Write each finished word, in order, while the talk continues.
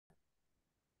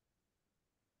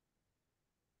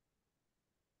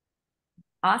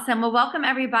Awesome. Well, welcome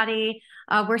everybody.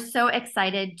 We're so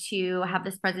excited to have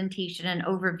this presentation and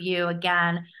overview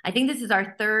again. I think this is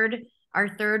our third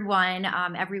one.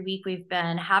 Every week we've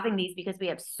been having these because we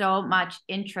have so much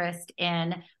interest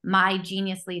in My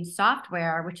Genius Lead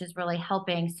software, which is really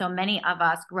helping so many of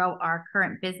us grow our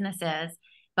current businesses.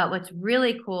 But what's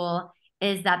really cool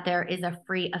is that there is a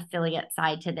free affiliate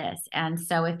side to this. And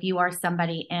so if you are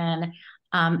somebody in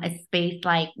a space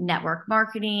like network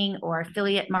marketing or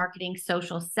affiliate marketing,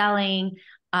 social selling,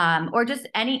 or just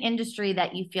any industry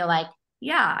that you feel like,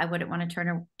 yeah, I wouldn't want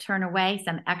to turn away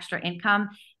some extra income,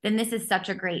 then this is such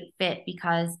a great fit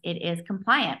because it is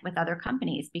compliant with other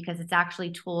companies because it's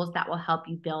actually tools that will help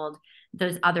you build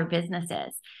those other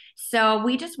businesses. So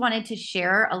we just wanted to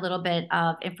share a little bit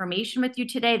of information with you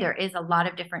today. There is a lot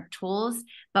of different tools,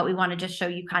 but we want to just show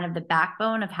you kind of the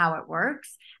backbone of how it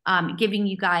works, giving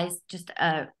you guys just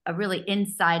a really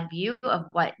inside view of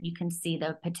what you can see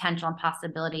the potential and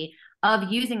possibility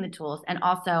of using the tools. And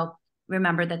also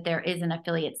remember that there is an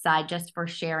affiliate side just for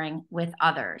sharing with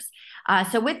others.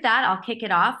 So with that, I'll kick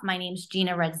it off. My name's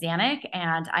Gina Redzanek,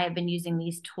 and I have been using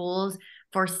these tools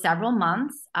for several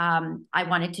months. I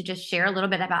wanted to just share a little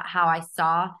bit about how I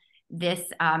saw this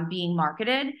being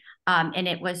marketed. And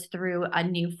it was through a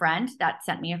new friend that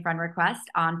sent me a friend request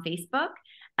on Facebook,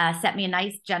 sent me a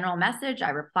nice general message.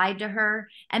 I replied to her.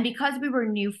 And because we were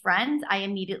new friends, I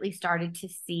immediately started to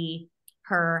see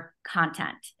her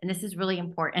content. And this is really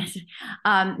important.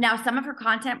 Now, some of her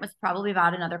content was probably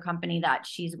about another company that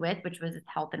she's with, which was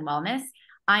Health and Wellness.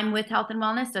 I'm with Health and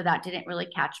Wellness, so that didn't really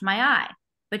catch my eye.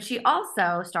 But she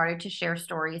also started to share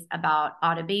stories about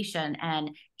automation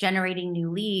and generating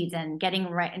new leads and getting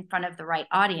right in front of the right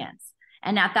audience.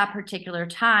 And at that particular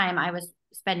time, I was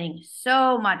spending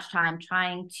so much time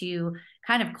trying to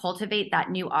kind of cultivate that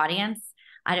new audience.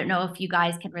 I don't know if you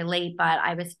guys can relate, but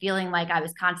I was feeling like I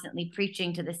was constantly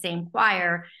preaching to the same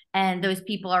choir, and those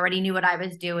people already knew what I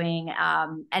was doing,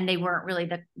 and they weren't really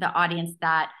the audience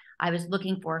that I was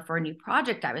looking for a new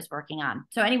project I was working on.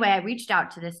 So anyway, I reached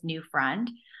out to this new friend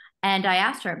and I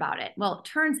asked her about it. Well, it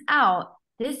turns out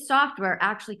this software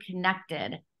actually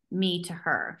connected me to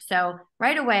her. So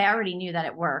right away, I already knew that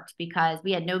it worked because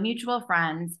we had no mutual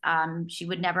friends. She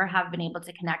would never have been able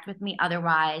to connect with me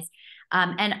otherwise.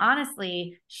 And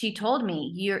honestly, she told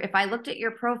me, if I looked at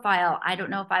your profile, I don't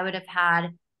know if I would have had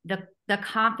the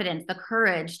confidence, the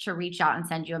courage to reach out and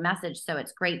send you a message. So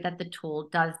it's great that the tool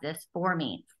does this for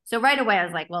me. So right away, I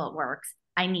was like, well, it works.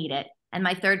 I need it. And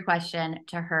my third question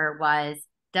to her was,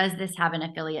 does this have an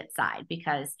affiliate side?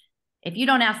 Because if you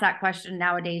don't ask that question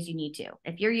nowadays, you need to.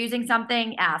 If you're using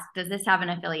something, ask, does this have an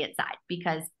affiliate side?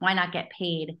 Because why not get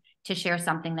paid to share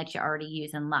something that you already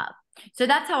use and love? So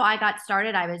that's how I got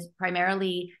started. I was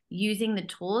primarily using the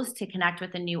tools to connect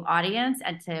with a new audience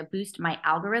and to boost my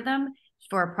algorithm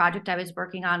for a project I was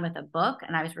working on with a book,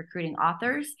 and I was recruiting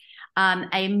authors.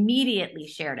 I immediately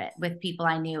shared it with people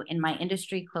I knew in my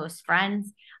industry, close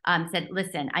friends, said,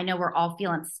 listen, I know we're all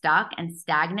feeling stuck and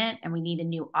stagnant, and we need a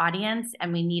new audience,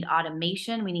 and we need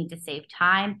automation. We need to save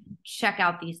time. Check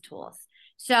out these tools.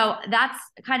 So that's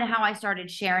kind of how I started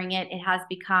sharing it. It has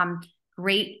become a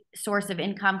great source of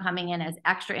income coming in as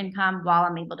extra income while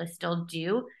I'm able to still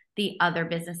do the other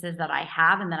businesses that I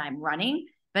have and that I'm running.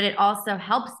 But it also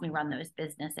helps me run those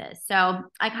businesses. So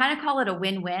I kind of call it a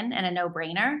win-win and a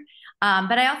no-brainer.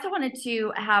 But I also wanted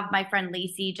to have my friend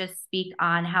Lacey just speak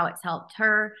on how it's helped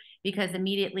her, because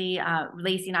immediately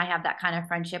Lacey and I have that kind of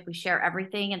friendship. We share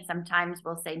everything, and sometimes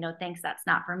we'll say, no, thanks, that's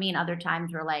not for me. And other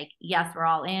times we're like, yes, we're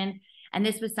all in. And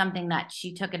this was something that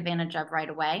she took advantage of right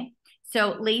away.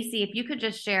 So Lacey, if you could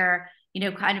just share,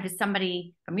 kind of as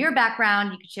somebody from your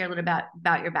background, you could share a little bit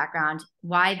about your background,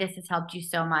 why this has helped you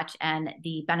so much and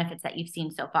the benefits that you've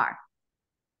seen so far.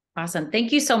 Awesome.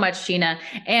 Thank you so much, Gina.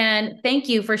 And thank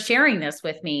you for sharing this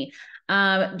with me.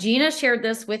 Gina shared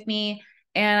this with me,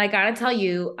 and I got to tell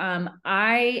you,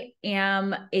 I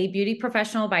am a beauty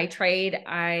professional by trade.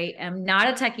 I am not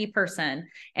a techie person.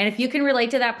 And if you can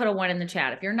relate to that, put a 1 in the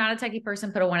chat. If you're not a techie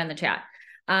person, put a 1 in the chat.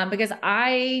 Because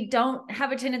I don't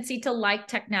have a tendency to like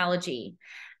technology.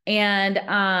 And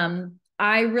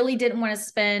I really didn't want to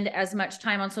spend as much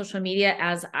time on social media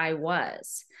as I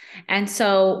was. And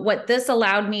so what this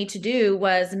allowed me to do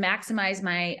was maximize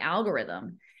my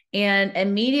algorithm. And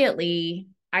immediately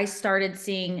I started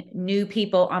seeing new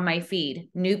people on my feed.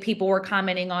 New people were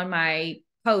commenting on my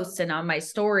posts and on my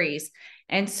stories.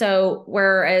 And so,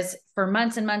 whereas for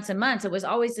months and months and months, it was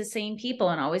always the same people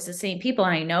and always the same people.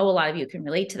 And I know a lot of you can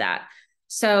relate to that.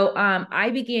 So I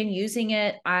began using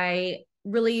it. I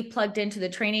really plugged into the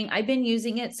training. I've been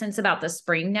using it since about the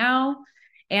spring now.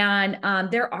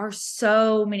 And there are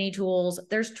so many tools.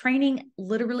 There's training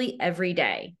literally every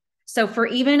day. So for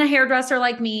even a hairdresser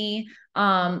like me,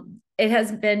 it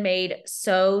has been made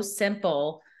so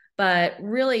simple, but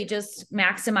really just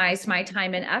maximized my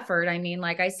time and effort. I mean,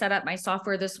 like I set up my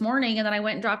software this morning and then I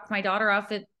went and dropped my daughter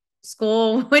off at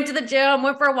school, went to the gym,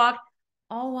 went for a walk,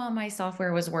 all while my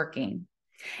software was working.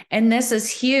 And this is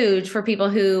huge for people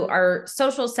who are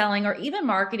social selling or even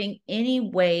marketing in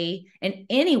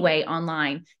any way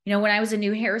online. You know, when I was a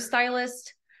new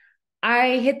hairstylist,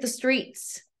 I hit the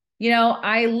streets. You know,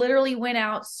 I literally went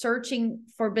out searching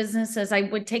for businesses. I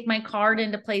would take my card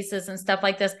into places and stuff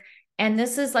like this. And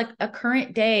this is like a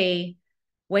current day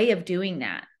way of doing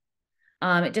that.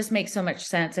 It just makes so much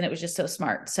sense. And it was just so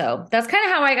smart. So that's kind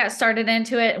of how I got started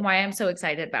into it and why I'm so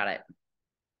excited about it.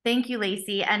 Thank you,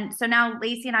 Lacey. And so now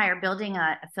Lacey and I are building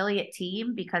an affiliate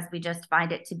team because we just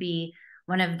find it to be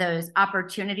one of those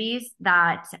opportunities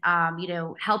that,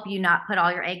 help you not put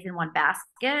all your eggs in one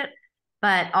basket,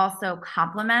 but also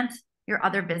complement your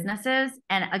other businesses.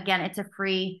 And again, it's a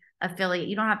free affiliate.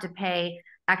 You don't have to pay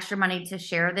extra money to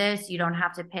share this. You don't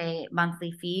have to pay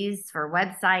monthly fees for a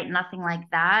website, nothing like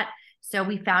that. So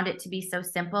we found it to be so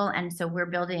simple. And so we're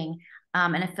building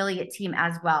an affiliate team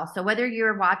as well. So whether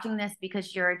you're watching this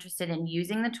because you're interested in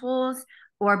using the tools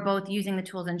or both using the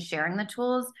tools and sharing the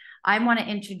tools, I want to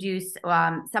introduce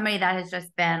somebody that has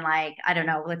just been like, I don't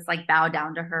know, let's like bow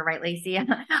down to her, right, Lacey?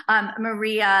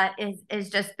 Maria is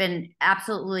just been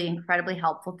absolutely incredibly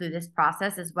helpful through this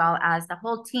process, as well as the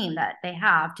whole team that they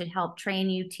have to help train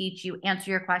you, teach you,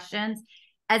 answer your questions,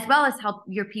 as well as help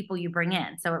your people you bring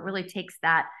in. So it really takes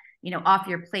that off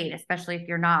your plate, especially if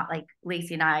you're not, like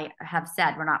Lacey and I have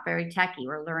said, we're not very techie.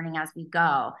 We're learning as we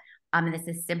go. And this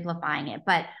is simplifying it.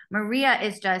 But Maria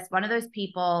is just one of those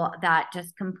people that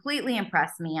just completely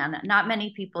impressed me. And not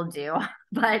many people do,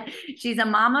 but she's a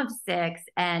mom of 6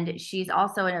 and she's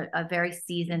also a very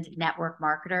seasoned network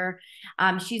marketer.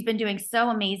 She's been doing so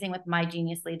amazing with My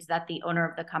Genius Leads that the owner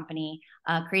of the company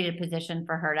created a position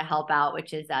for her to help out,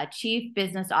 which is a chief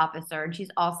business officer. And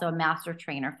she's also a master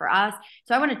trainer for us.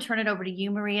 So I want to turn it over to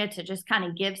you, Maria, to just kind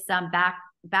of give some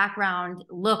background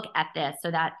look at this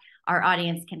so that our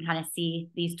audience can kind of see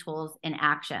these tools in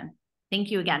action.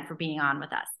 Thank you again for being on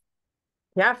with us.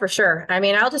 Yeah, for sure. I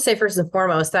mean, I'll just say first and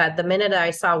foremost that the minute I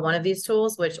saw one of these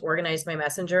tools, which organized my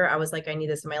messenger, I was like, I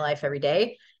need this in my life every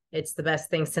day. It's the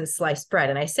best thing since sliced bread.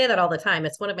 And I say that all the time.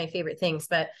 It's one of my favorite things.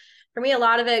 But for me, a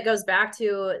lot of it goes back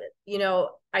to,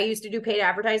 I used to do paid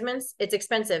advertisements. It's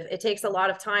expensive. It takes a lot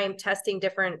of time testing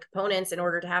different components in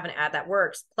order to have an ad that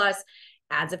works. Plus,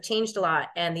 ads have changed a lot.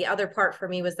 And the other part for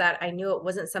me was that I knew it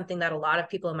wasn't something that a lot of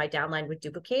people in my downline would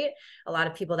duplicate. A lot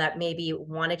of people that maybe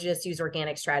wanted to just use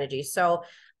organic strategies. So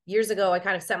years ago, I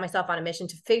kind of set myself on a mission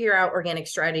to figure out organic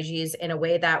strategies in a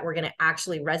way that were going to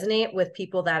actually resonate with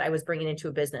people that I was bringing into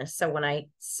a business. So when I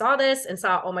saw this and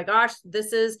saw, oh my gosh,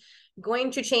 this is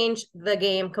going to change the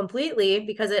game completely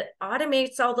because it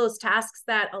automates all those tasks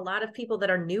that a lot of people that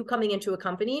are new coming into a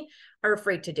company are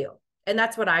afraid to do. And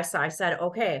that's what I saw. I said,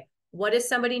 okay, what does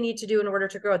somebody need to do in order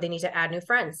to grow? They need to add new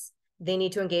friends. They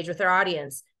need to engage with their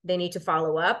audience. They need to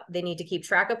follow up. They need to keep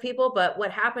track of people. But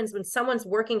what happens when someone's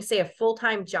working, say, a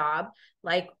full-time job,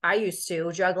 like I used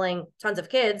to, juggling tons of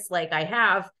kids like I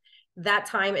have, that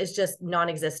time is just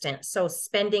non-existent. So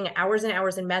spending hours and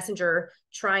hours in Messenger,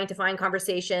 trying to find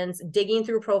conversations, digging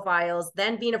through profiles,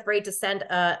 then being afraid to send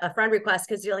a friend request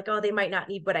because you're like, oh, they might not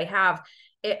need what I have.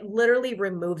 It literally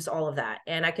removes all of that.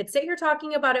 And I could sit here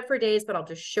talking about it for days, but I'll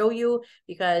just show you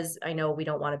because I know we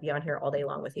don't want to be on here all day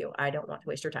long with you. I don't want to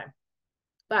waste your time.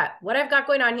 But what I've got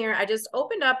going on here, I just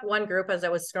opened up one group as I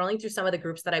was scrolling through some of the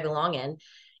groups that I belong in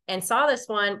and saw this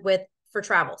one for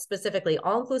travel, specifically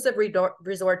all-inclusive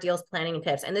resort deals, planning and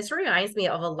tips. And this reminds me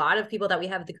of a lot of people that we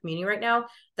have at the community right now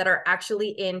that are actually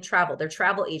in travel. They're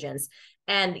travel agents.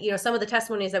 And, some of the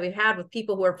testimonies that we've had with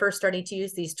people who are first starting to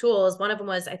use these tools, one of them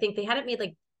was, I think they hadn't made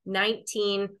like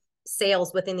 19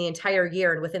 sales within the entire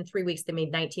year. And within 3 weeks, they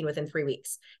made 19 within 3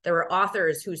 weeks. There were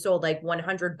authors who sold like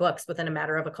 100 books within a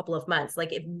matter of a couple of months.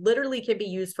 Like it literally can be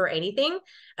used for anything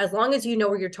as long as you know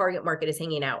where your target market is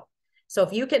hanging out. So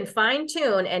if you can fine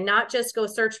tune and not just go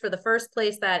search for the first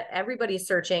place that everybody's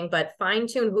searching, but fine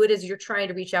tune who it is you're trying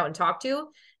to reach out and talk to,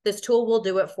 this tool will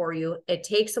do it for you. It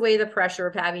takes away the pressure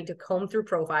of having to comb through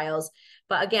profiles.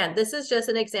 But again, this is just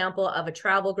an example of a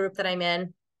travel group that I'm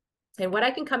in. And what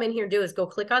I can come in here and do is go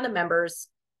click on the members.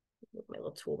 Move my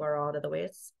little toolbar out of the way.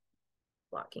 It's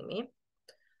blocking me.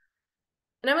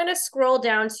 And I'm going to scroll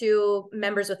down to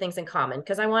members with things in common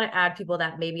because I want to add people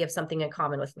that maybe have something in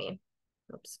common with me.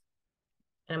 Oops.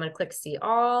 And I'm going to click see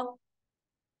all.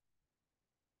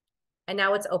 And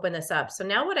now let's open this up. So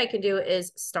now what I can do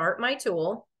is start my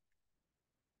tool.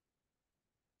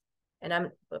 And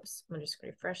I'm just going to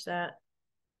refresh that.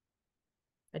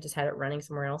 I just had it running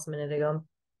somewhere else a minute ago.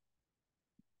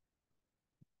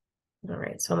 All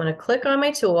right, so I'm going to click on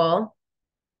my tool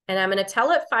and I'm going to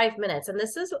tell it 5 minutes. And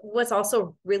this is what's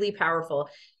also really powerful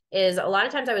is a lot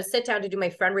of times I would sit down to do my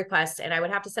friend request and I would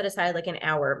have to set aside like an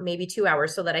hour, maybe 2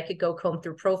 hours so that I could go comb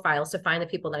through profiles to find the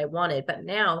people that I wanted. But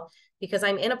now, because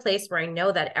I'm in a place where I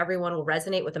know that everyone will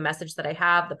resonate with the message that I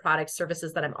have, the products,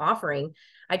 services that I'm offering,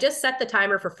 I just set the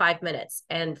timer for 5 minutes.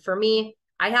 And for me,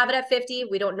 I have it at 50.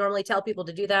 We don't normally tell people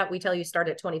to do that. We tell you start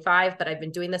at 25, but I've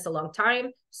been doing this a long time,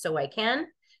 so I can.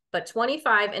 But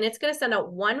 25, and it's going to send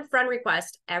out one friend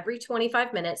request every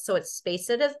 25 minutes. So it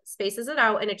spaces it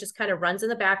out, and it just kind of runs in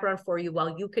the background for you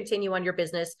while you continue on your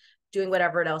business, doing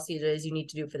whatever else it is you need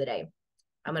to do for the day.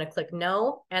 I'm going to click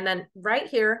no. And then right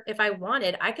here, if I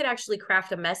wanted, I could actually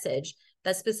craft a message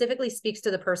that specifically speaks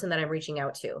to the person that I'm reaching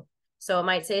out to. So it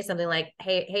might say something like,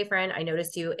 hey friend, I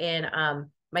noticed you in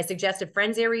my suggested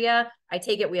friends area. I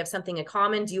take it we have something in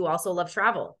common. Do you also love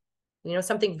travel? You know,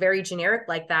 something very generic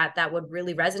like that, that would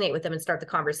really resonate with them and start the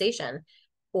conversation.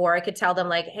 Or I could tell them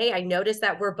like, hey, I noticed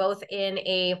that we're both in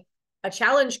a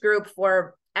challenge group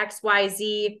for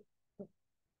XYZ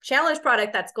challenge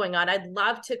product that's going on. I'd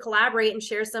love to collaborate and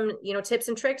share some, tips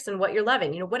and tricks and what you're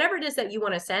loving, whatever it is that you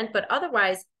want to send. But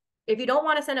otherwise, if you don't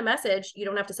want to send a message, you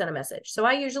don't have to send a message. So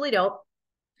I usually don't.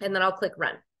 And then I'll click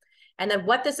run. And then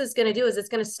what this is going to do is it's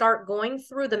going to start going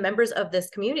through the members of this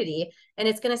community, and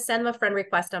it's going to send them a friend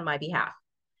request on my behalf.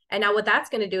 And now what that's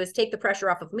going to do is take the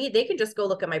pressure off of me. They can just go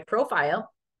look at my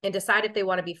profile and decide if they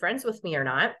want to be friends with me or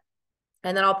not.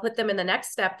 And then I'll put them in the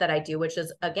next step that I do, which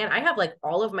is, again, I have like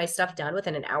all of my stuff done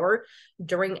within an hour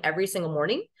during every single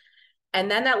morning.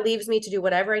 And then that leaves me to do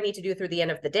whatever I need to do through the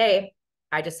end of the day.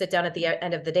 I just sit down at the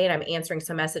end of the day and I'm answering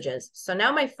some messages. So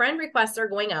now my friend requests are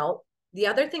going out. The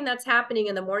other thing that's happening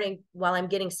in the morning while I'm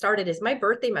getting started is my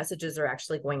birthday messages are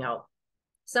actually going out.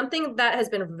 Something that has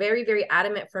been very, very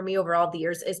adamant for me over all the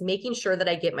years is making sure that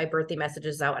I get my birthday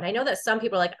messages out. And I know that some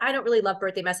people are like, I don't really love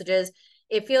birthday messages.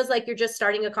 It feels like you're just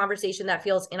starting a conversation that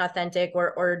feels inauthentic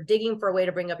or digging for a way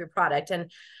to bring up your product. And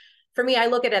for me, I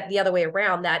look at it the other way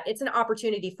around, that it's an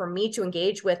opportunity for me to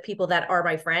engage with people that are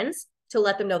my friends, to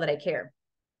let them know that I care.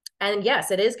 And yes,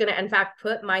 it is going to, in fact,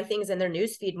 put my things in their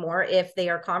newsfeed more if they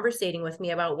are conversating with me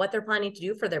about what they're planning to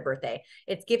do for their birthday.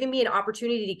 It's giving me an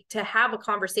opportunity to have a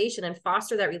conversation and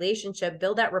foster that relationship,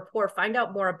 build that rapport, find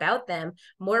out more about them,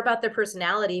 more about their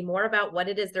personality, more about what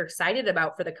it is they're excited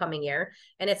about for the coming year.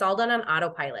 And it's all done on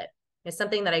autopilot. It's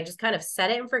something that I just kind of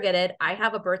set it and forget it. I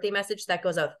have a birthday message that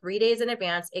goes out 3 days in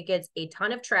advance. It gets a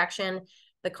ton of traction.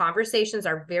 The conversations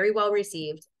are very well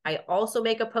received. I also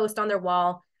make a post on their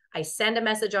wall. I send a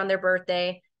message on their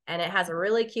birthday, and it has a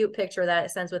really cute picture that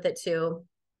it sends with it too.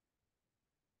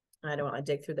 I don't want to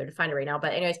dig through there to find it right now,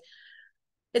 but anyways,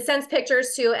 it sends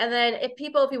pictures too. And then if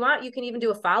you want, you can even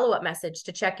do a follow-up message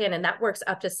to check in, and that works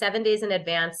up to 7 days in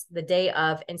advance, the day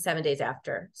of, and 7 days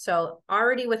after. So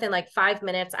already within like 5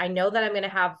 minutes, I know that I'm going to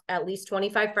have at least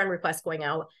 25 friend requests going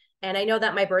out. And I know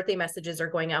that my birthday messages are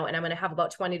going out, and I'm going to have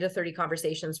about 20 to 30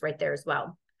 conversations right there as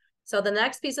well. So the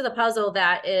next piece of the puzzle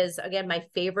that is, again, my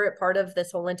favorite part of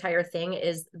this whole entire thing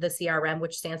is the CRM,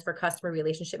 which stands for Customer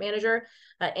Relationship Manager.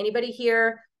 Anybody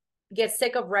here get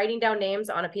sick of writing down names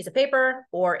on a piece of paper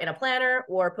or in a planner,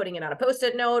 or putting it on a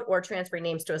Post-it note, or transferring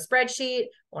names to a spreadsheet?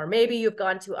 Or maybe you've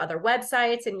gone to other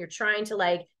websites and you're trying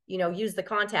to use the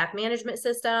contact management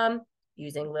system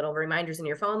using little reminders in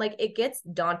your phone. Like, it gets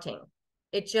daunting.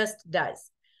 It just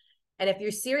does. And if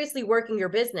you're seriously working your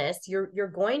business,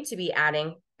 you're going to be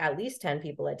adding at least 10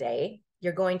 people a day.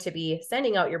 You're going to be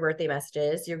sending out your birthday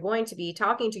messages. You're going to be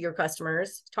talking to your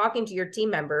customers, talking to your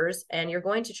team members, and you're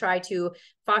going to try to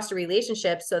foster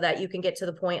relationships so that you can get to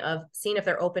the point of seeing if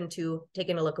they're open to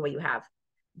taking a look at what you have.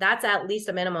 That's at least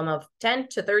a minimum of 10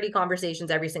 to 30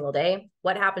 conversations every single day.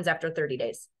 What happens after 30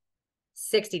 days,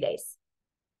 60 days,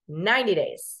 90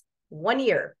 days, 1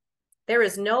 year? There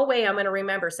is no way I'm going to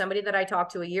remember somebody that I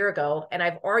talked to a year ago, and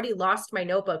I've already lost my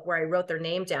notebook where I wrote their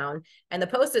name down, and the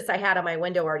Post-its I had on my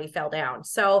window already fell down.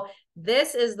 So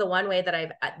this is the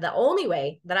only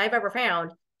way that I've ever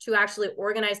found to actually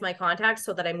organize my contacts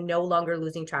so that I'm no longer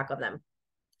losing track of them.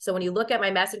 So when you look at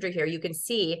my messenger here, you can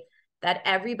see that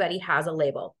everybody has a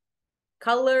label,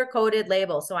 color-coded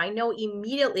label. So I know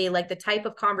immediately like the type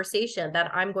of conversation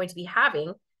that I'm going to be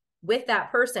having with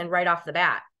that person right off the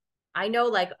bat. I know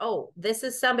like, oh, this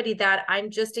is somebody that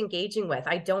I'm just engaging with.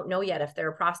 I don't know yet if they're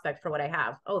a prospect for what I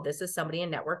have. Oh, this is somebody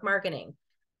in network marketing.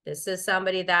 This is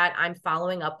somebody that I'm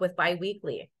following up with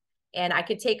bi-weekly. And I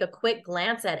could take a quick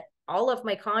glance at all of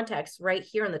my contacts right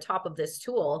here in the top of this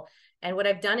tool. And what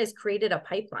I've done is created a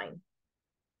pipeline.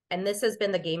 And this has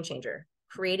been the game changer,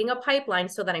 creating a pipeline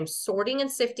so that I'm sorting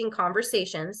and sifting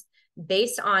conversations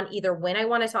based on either when I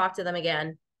want to talk to them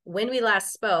again, when we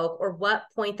last spoke, or what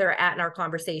point they're at in our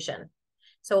conversation.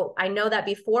 So I know that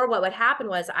before, what would happen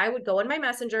was I would go in my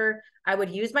messenger, I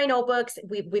would use my notebooks.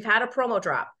 We've had a promo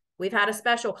drop. We've had a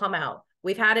special come out.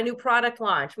 We've had a new product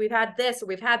launch. We've had this, or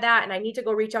we've had that. And I need to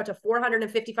go reach out to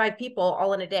 455 people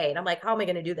all in a day. And I'm like, how am I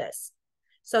going to do this?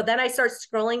 So then I start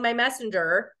scrolling my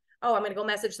messenger. Oh, I'm going to go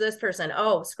message this person.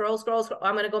 Oh, scroll.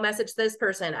 I'm going to go message this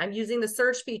person. I'm using the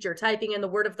search feature, typing in the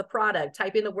word of the product,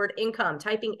 typing the word income,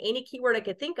 typing any keyword I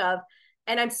could think of.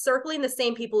 And I'm circling the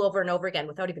same people over and over again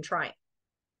without even trying.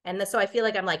 And so I feel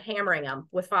like I'm like hammering them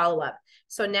with follow-up.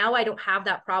 So now I don't have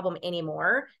that problem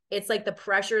anymore. It's like the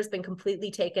pressure has been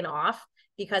completely taken off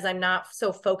because I'm not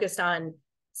so focused on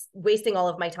wasting all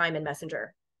of my time in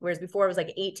Messenger. Whereas before it was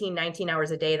like 18, 19 hours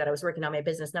a day that I was working on my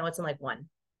business. Now it's in like 1.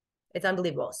 It's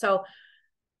unbelievable. So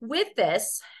with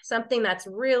this, something that's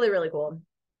really, really cool,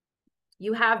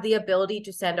 you have the ability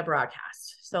to send a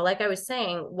broadcast. So like I was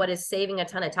saying, what is saving a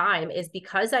ton of time is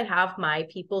because I have my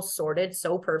people sorted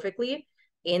so perfectly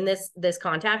in this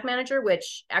contact manager,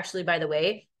 which actually, by the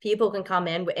way, people can come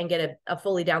in and get a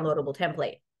fully downloadable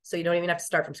template. So you don't even have to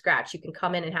start from scratch. You can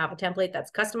come in and have a template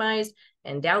that's customized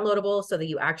and downloadable so that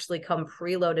you actually come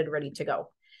preloaded, ready to go.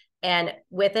 And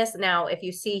with this now, if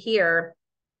you see here,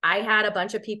 I had a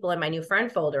bunch of people in my new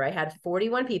friend folder. I had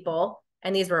 41 people,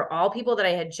 and these were all people that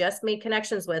I had just made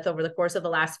connections with over the course of the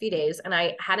last few days. And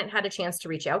I hadn't had a chance to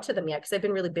reach out to them yet because I've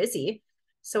been really busy.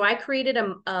 So I created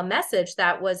a message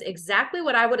that was exactly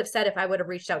what I would have said if I would have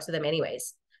reached out to them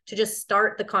anyways, to just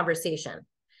start the conversation.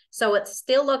 So it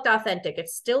still looked authentic. It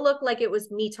still looked like it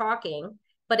was me talking,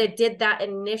 but it did that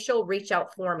initial reach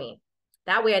out for me.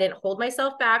 That way I didn't hold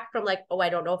myself back from like, oh, I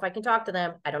don't know if I can talk to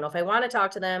them. I don't know if I want to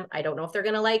talk to them. I don't know if they're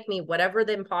going to like me, whatever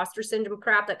the imposter syndrome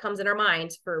crap that comes in our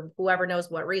minds for whoever knows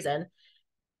what reason.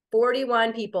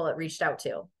 41 people it reached out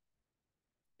to.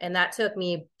 And that took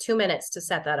me 2 minutes to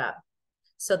set that up.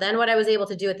 So then what I was able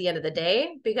to do at the end of the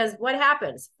day, because what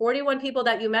happens? 41 people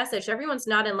that you message, everyone's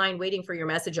not in line waiting for your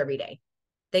message every day.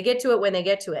 They get to it when they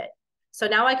get to it. So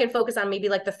now I can focus on maybe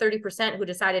like the 30% who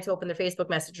decided to open their Facebook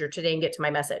Messenger today and get to my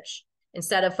message,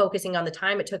 instead of focusing on the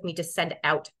time it took me to send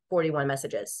out 41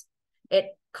 messages. It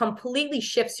completely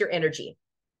shifts your energy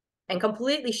and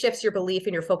completely shifts your belief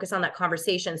and your focus on that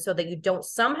conversation so that you don't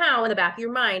somehow in the back of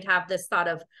your mind have this thought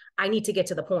of, I need to get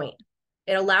to the point.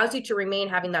 It allows you to remain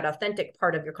having that authentic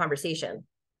part of your conversation,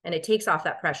 and it takes off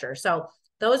that pressure. So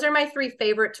those are my 3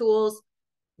 favorite tools: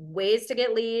 ways to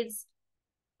get leads,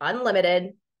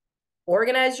 unlimited,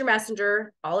 organize your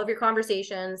messenger, all of your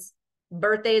conversations,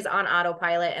 birthdays on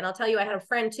autopilot. And I'll tell you, I had a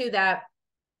friend too that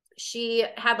she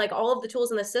had like all of the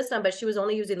tools in the system, but she was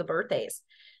only using the birthdays.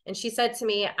 And she said to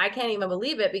me, I can't even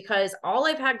believe it because all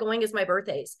I've had going is my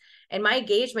birthdays. And my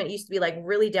engagement used to be like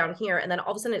really down here. And then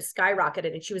all of a sudden it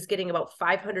skyrocketed and she was getting about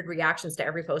 500 reactions to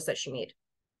every post that she made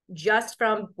just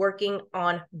from working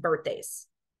on birthdays.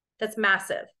 That's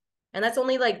massive. And that's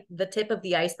only like the tip of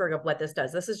the iceberg of what this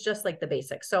does. This is just like the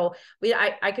basics. So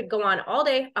I could go on all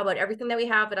day about everything that we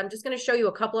have, but I'm just going to show you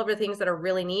a couple other things that are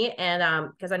really neat.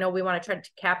 And because I know we want to try to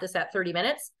cap this at 30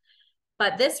 minutes.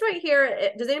 But this right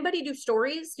here, does anybody do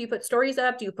stories? Do you put stories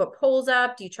up? Do you put polls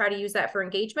up? Do you try to use that for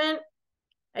engagement?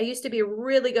 I used to be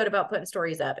really good about putting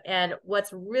stories up. And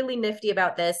what's really nifty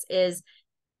about this is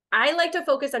I like to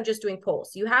focus on just doing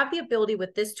polls. You have the ability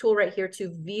with this tool right here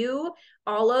to view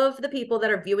all of the people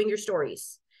that are viewing your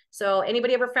stories. So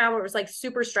anybody ever found where it was like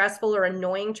super stressful or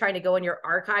annoying trying to go in your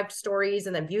archived stories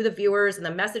and then view the viewers and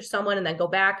then message someone and then go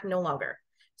back? No longer.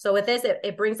 So with this,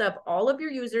 it brings up all of your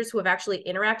users who have actually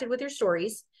interacted with your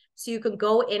stories. So you can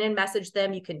go in and message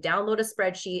them. You can download a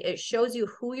spreadsheet. It shows you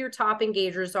who your top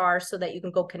engagers are so that you can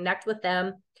go connect with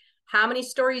them, how many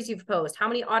stories you've posted, how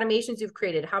many automations you've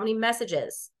created, how many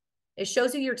messages. It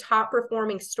shows you your top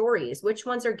performing stories, which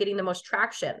ones are getting the most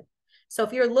traction. So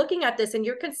if you're looking at this and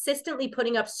you're consistently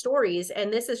putting up stories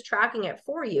and this is tracking it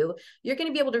for you, you're going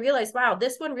to be able to realize, wow,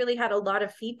 this one really had a lot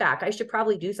of feedback. I should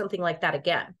probably do something like that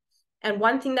again. And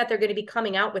one thing that they're going to be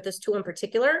coming out with this tool in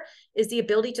particular is the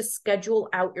ability to schedule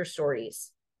out your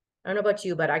stories. I don't know about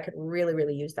you, but I could really,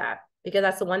 really use that because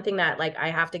that's the one thing that like I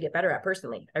have to get better at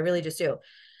personally. I really just do.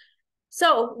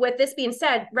 So with this being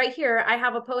said, right here, I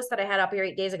have a post that I had up here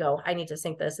 8 days ago. I need to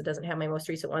sync this. It doesn't have my most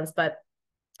recent ones, but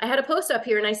I had a post up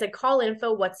here and I said, call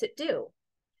info, what's it do?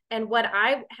 And what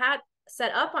I had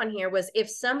set up on here was if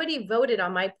somebody voted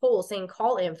on my poll saying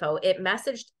call info, it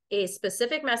messaged a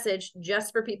specific message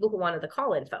just for people who wanted the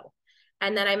call info.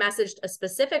 And then I messaged a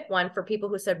specific one for people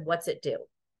who said, what's it do?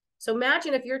 So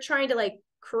imagine if you're trying to like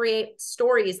create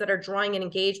stories that are drawing an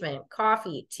engagement,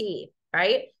 coffee, tea,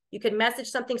 right? You could message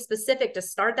something specific to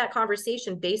start that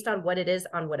conversation based on what it is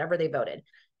on whatever they voted.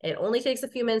 It only takes a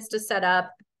few minutes to set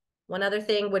up. One other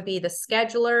thing would be the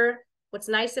scheduler. What's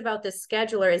nice about this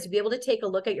scheduler is to be able to take a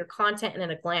look at your content in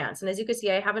a glance. And as you can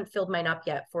see, I haven't filled mine up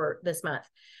yet for this month,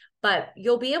 but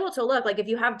you'll be able to look like if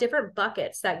you have different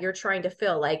buckets that you're trying to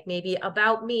fill, like maybe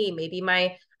about me, maybe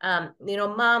my,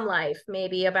 mom life,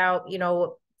 maybe about,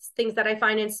 things that I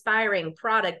find inspiring,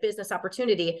 product, business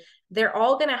opportunity. They're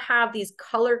all going to have these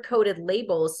color-coded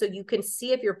labels so you can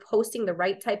see if you're posting the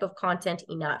right type of content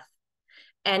enough.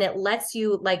 And it lets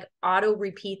you like auto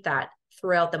repeat that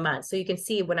throughout the month. So you can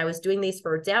see when I was doing these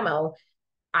for a demo,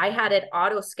 I had it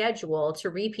auto schedule to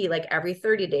repeat like every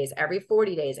 30 days, every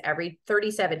 40 days, every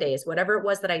 37 days, whatever it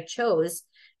was that I chose.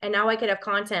 And now I could have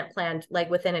content planned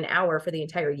like within an hour for the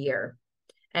entire year.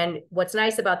 And what's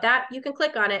nice about that, you can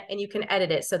click on it and you can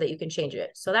edit it so that you can change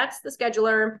it. So that's the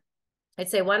scheduler. I'd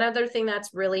say one other thing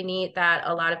that's really neat that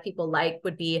a lot of people like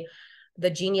would be the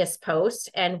Genius post.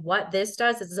 And what this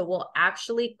does is it will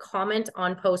actually comment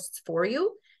on posts for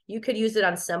you. You could use it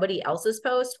on somebody else's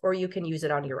post, or you can use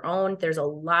it on your own. There's a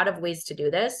lot of ways to do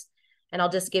this. And I'll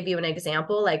just give you an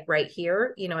example, like right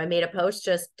here, I made a post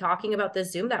just talking about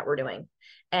this Zoom that we're doing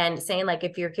and saying like,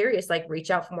 if you're curious, like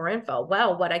reach out for more info.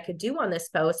 Well, what I could do on this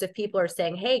post, if people are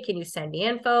saying, hey, can you send me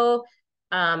info?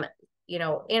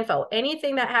 Info,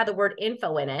 anything that had the word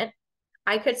info in it,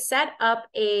 I could set up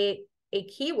a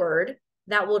keyword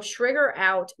that will trigger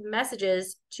out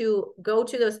messages to go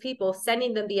to those people,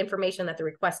 sending them the information that they're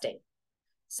requesting.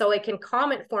 So it can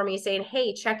comment for me saying,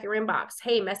 hey, check your inbox.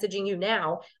 Hey, messaging you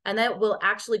now. And that will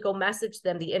actually go message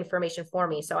them the information for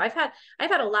me. So I've had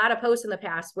a lot of posts in the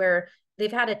past where they've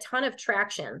had a ton of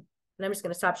traction. And I'm just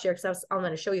going to stop sharing because I'm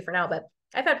going to show you for now. But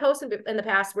I've had posts in the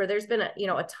past where there's been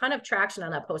a ton of traction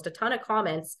on that post, a ton of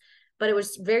comments, but it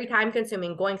was very time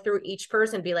consuming going through each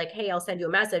person, be like, hey, I'll send you a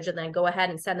message, and then go ahead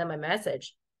and send them a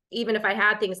message. Even if I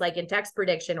had things like in text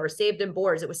prediction or saved in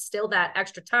boards, it was still that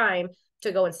extra time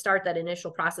to go and start that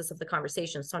initial process of the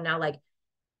conversation. So now like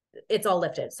it's all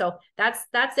lifted. So that's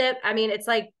it. I mean, it's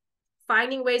like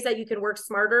finding ways that you can work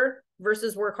smarter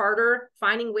versus work harder,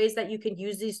 finding ways that you can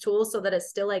use these tools so that it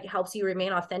still like helps you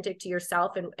remain authentic to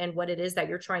yourself and what it is that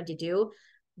you're trying to do,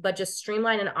 but just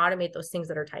streamline and automate those things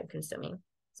that are time consuming.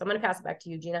 So I'm going to pass it back to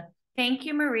you, Gina. Thank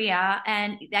you, Maria.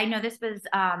 And I know this was,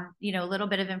 a little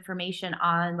bit of information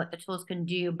on what the tools can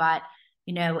do, but,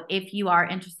 if you are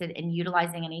interested in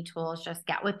utilizing any tools, just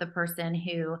get with the person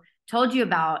who told you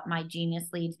about My Genius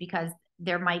Leads, because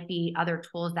there might be other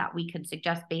tools that we could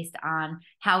suggest based on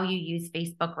how you use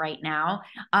Facebook right now.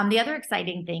 The other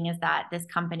exciting thing is that this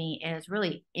company is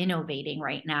really innovating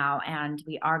right now, and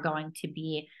we are going to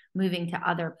be moving to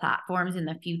other platforms in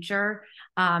the future.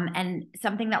 And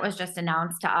something that was just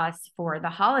announced to us for the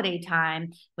holiday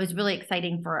time was really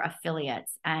exciting for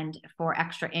affiliates and for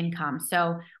extra income.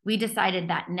 So we decided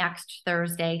that next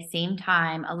Thursday, same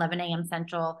time, 11 a.m.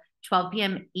 Central, 12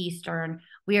 p.m. Eastern,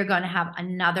 we are going to have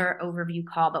another overview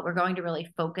call, but we're going to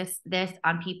really focus this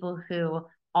on people who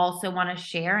also want to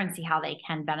share and see how they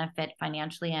can benefit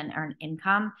financially and earn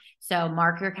income. So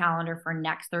mark your calendar for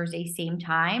next Thursday, same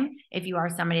time, if you are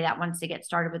somebody that wants to get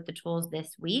started with the tools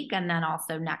this week. And then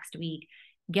also next week,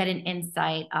 get an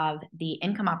insight of the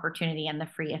income opportunity and the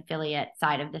free affiliate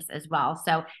side of this as well.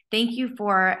 So thank you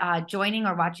for joining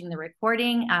or watching the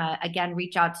recording. Again,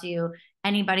 reach out to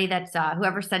anybody that's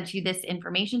whoever sent you this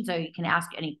information, so you can ask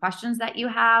any questions that you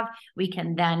have. We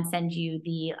can then send you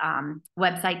the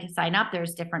website to sign up.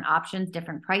 There's different options,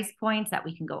 different price points that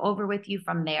we can go over with you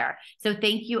from there. So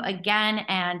thank you again.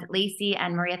 And Lacey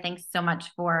and Maria, thanks so much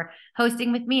for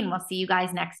hosting with me, and we'll see you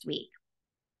guys next week.